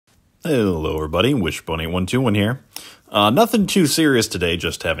Hello everybody, Wishbone8121 here. Nothing too serious today,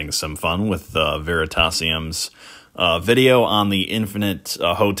 just having some fun with Veritasium's video on the infinite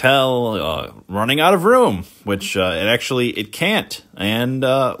hotel running out of room, which it can't. And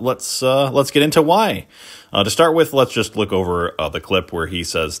let's get into why. To start with, let's just look over the clip where he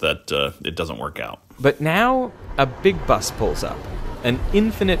says that it doesn't work out. But now a big bus pulls up, an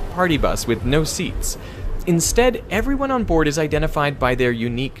infinite party bus with no seats. Instead, everyone on board is identified by their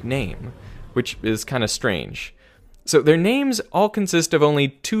unique name, which is kind of strange. So their names all consist of only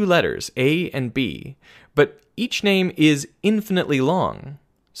two letters, A and B, but each name is infinitely long.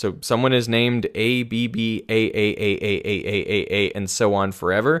 So someone is named A, B, B, A, A, A, A, A, A, A, A, and so on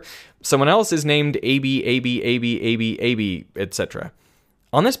forever. Someone else is named A, B, A, B, A, B, A, B, A, B, etc.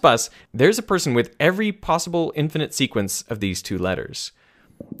 On this bus, there's a person with every possible infinite sequence of these two letters.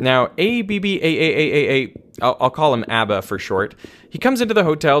 Now, A, B, B, A, A, A, A, A, I'll call him ABBA for short. He comes into the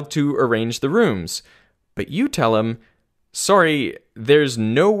hotel to arrange the rooms. But you tell him, sorry, there's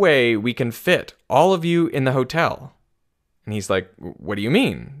no way we can fit all of you in the hotel. And he's like, what do you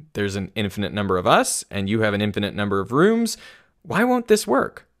mean? There's an infinite number of us, and you have an infinite number of rooms. Why won't this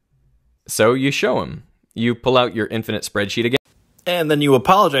work? So you show him. You pull out your infinite spreadsheet again. And then you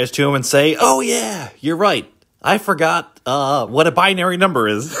apologize to him and say, oh yeah, you're right. I forgot what a binary number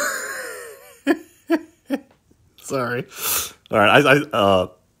is. Sorry. All right. In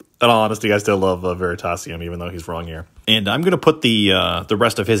all honesty, I still love Veritasium, even though he's wrong here. And I'm going to put the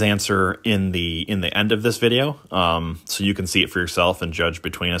rest of his answer in the end of this video, so you can see it for yourself and judge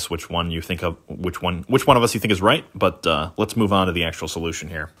between us which one you think of, which one of us you think is right. But let's move on to the actual solution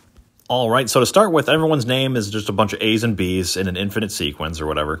here. All right, so to start with, everyone's name is just a bunch of A's and B's in an infinite sequence or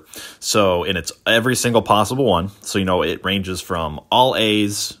whatever. So, and it's every single possible one. So, you know, it ranges from all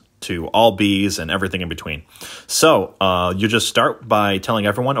A's to all B's and everything in between. So, you just start by telling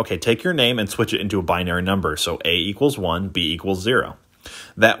everyone, okay, take your name and switch it into a binary number. So, A equals 1, B equals 0.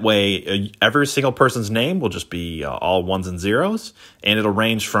 That way, every single person's name will just be all ones and zeros, and it'll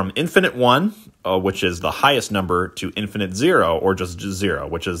range from infinite 1, which is the highest number, to infinite 0, or just 0,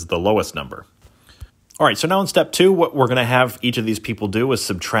 which is the lowest number. All right, so now in step 2, what we're going to have each of these people do is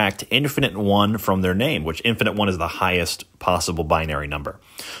subtract infinite 1 from their name, which infinite 1 is the highest possible binary number.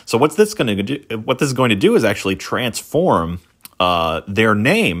 So what this is going to do is actually transform their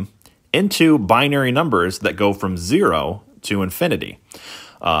name into binary numbers that go from 0 to infinity.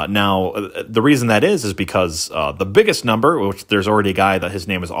 Now, the reason that is because the biggest number, which there's already a guy that his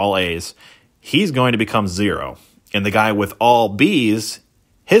name is all A's, he's going to become 0. And the guy with all B's,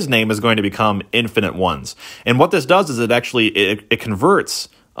 his name is going to become infinite 1s. And what this does is it converts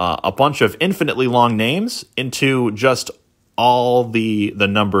a bunch of infinitely long names into just all the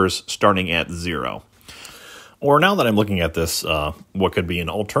numbers starting at 0. Or now that I'm looking at this, what could be an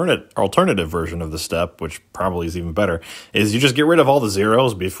alternative version of the step, which probably is even better, is you just get rid of all the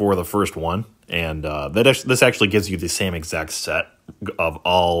zeros before the first one, and this actually gives you the same exact set of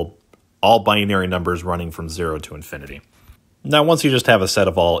all binary numbers running from 0 to infinity. Now, once you just have a set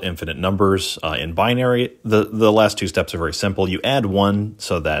of all infinite numbers in binary, the last two steps are very simple. You add 1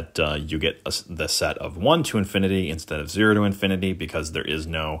 so that you get the set of 1 to infinity instead of 0 to infinity, because there is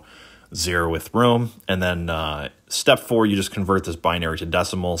no 0 with room. And then step 4, you just convert this binary to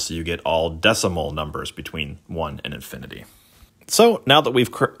decimal, so you get all decimal numbers between 1 and infinity. So now that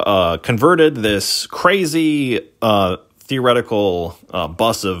we've converted this crazy theoretical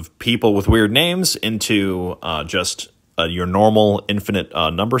bus of people with weird names into just your normal infinite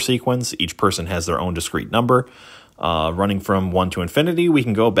number sequence, each person has their own discrete number running from 1 to infinity, we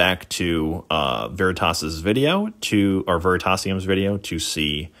can go back to Veritasium's video to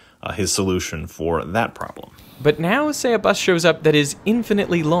see his solution for that problem. But now, say a bus shows up that is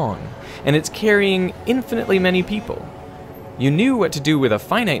infinitely long, and it's carrying infinitely many people. You knew what to do with a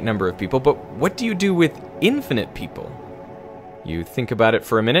finite number of people, but what do you do with infinite people? You think about it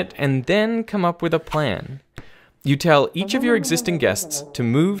for a minute, and then come up with a plan. You tell each of your existing guests to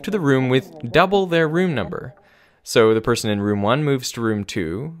move to the room with double their room number. So the person in room 1 moves to room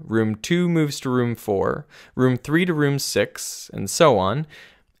 2 moves to room 4, room 3 to room 6, and so on.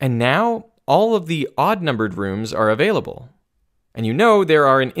 And now, all of the odd-numbered rooms are available. And you know there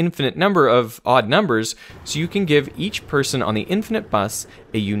are an infinite number of odd numbers, so you can give each person on the infinite bus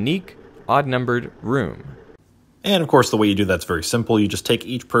a unique odd-numbered room. And of course, the way you do that's very simple. You just take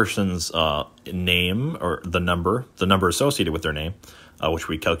each person's name, or the number associated with their name, which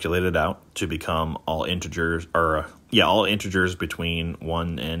we calculated out to become all integers, all integers between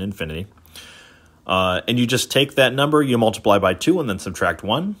 1 and infinity. And you just take that number, you multiply by 2, and then subtract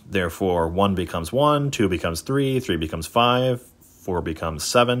 1. Therefore, 1 becomes 1, 2 becomes 3, 3 becomes 5, 4 becomes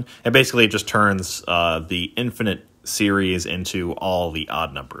 7. And basically it just turns the infinite series into all the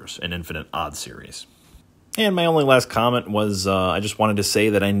odd numbers, an infinite odd series. And my only last comment was I just wanted to say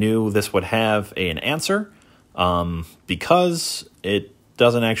that I knew this would have an answer because it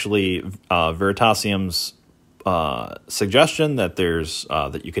doesn't actually, Veritasium's suggestion that there's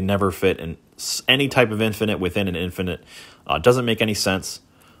that you can never fit in any type of infinite within an infinite doesn't make any sense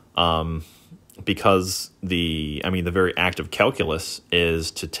because the very act of calculus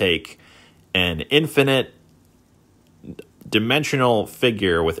is to take an infinite dimensional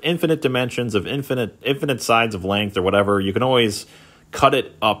figure with infinite dimensions of infinite sides of length or whatever. You can always cut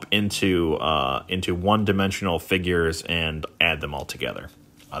it up into one-dimensional figures and add them all together.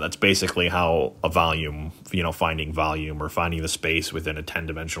 That's basically how a volume, finding volume or finding the space within a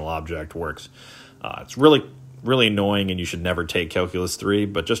 10-dimensional object works. It's really annoying, and you should never take Calculus 3,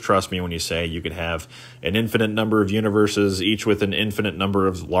 but just trust me when you say you can have an infinite number of universes, each with an infinite number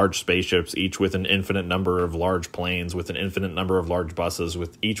of large spaceships, each with an infinite number of large planes, with an infinite number of large buses,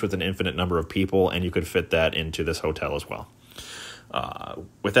 each with an infinite number of people, and you could fit that into this hotel as well.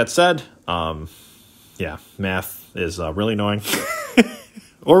 With that said, yeah, math is really annoying.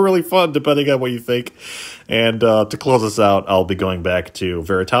 Or really fun, depending on what you think. And to close us out, I'll be going back to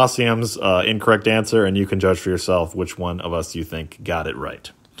Veritasium's incorrect answer, and you can judge for yourself which one of us you think got it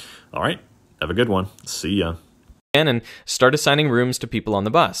right. All right, have a good one. See ya. And start assigning rooms to people on the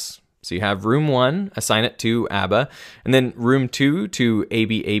bus. So you have room 1, assign it to ABBA, and then room 2 to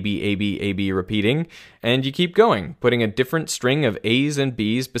ABBA, ABBA, ABBA repeating, and you keep going, putting a different string of A's and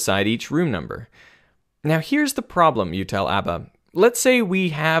B's beside each room number. Now here's the problem, you tell ABBA. Let's say we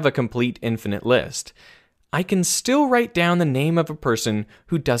have a complete infinite list. I can still write down the name of a person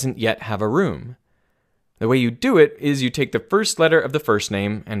who doesn't yet have a room. The way you do it is you take the first letter of the first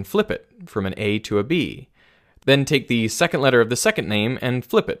name and flip it from an A to a B. Then take the second letter of the second name and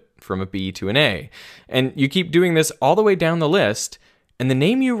flip it from a B to an A. And you keep doing this all the way down the list, and the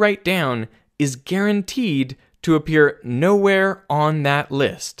name you write down is guaranteed to appear nowhere on that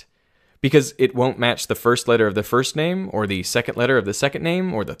list. Because it won't match the first letter of the first name, or the second letter of the second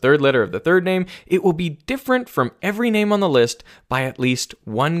name, or the third letter of the third name. It will be different from every name on the list by at least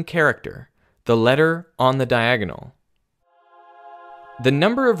one character, the letter on the diagonal. The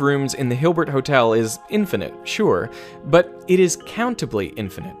number of rooms in the Hilbert Hotel is infinite, sure, but it is countably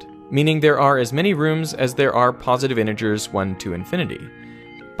infinite, meaning there are as many rooms as there are positive integers 1 to infinity.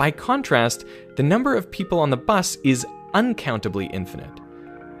 By contrast, the number of people on the bus is uncountably infinite.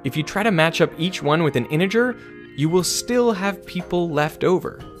 If you try to match up each one with an integer, you will still have people left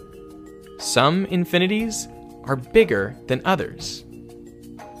over. Some infinities are bigger than others.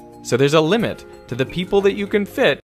 So there's a limit to the people that you can fit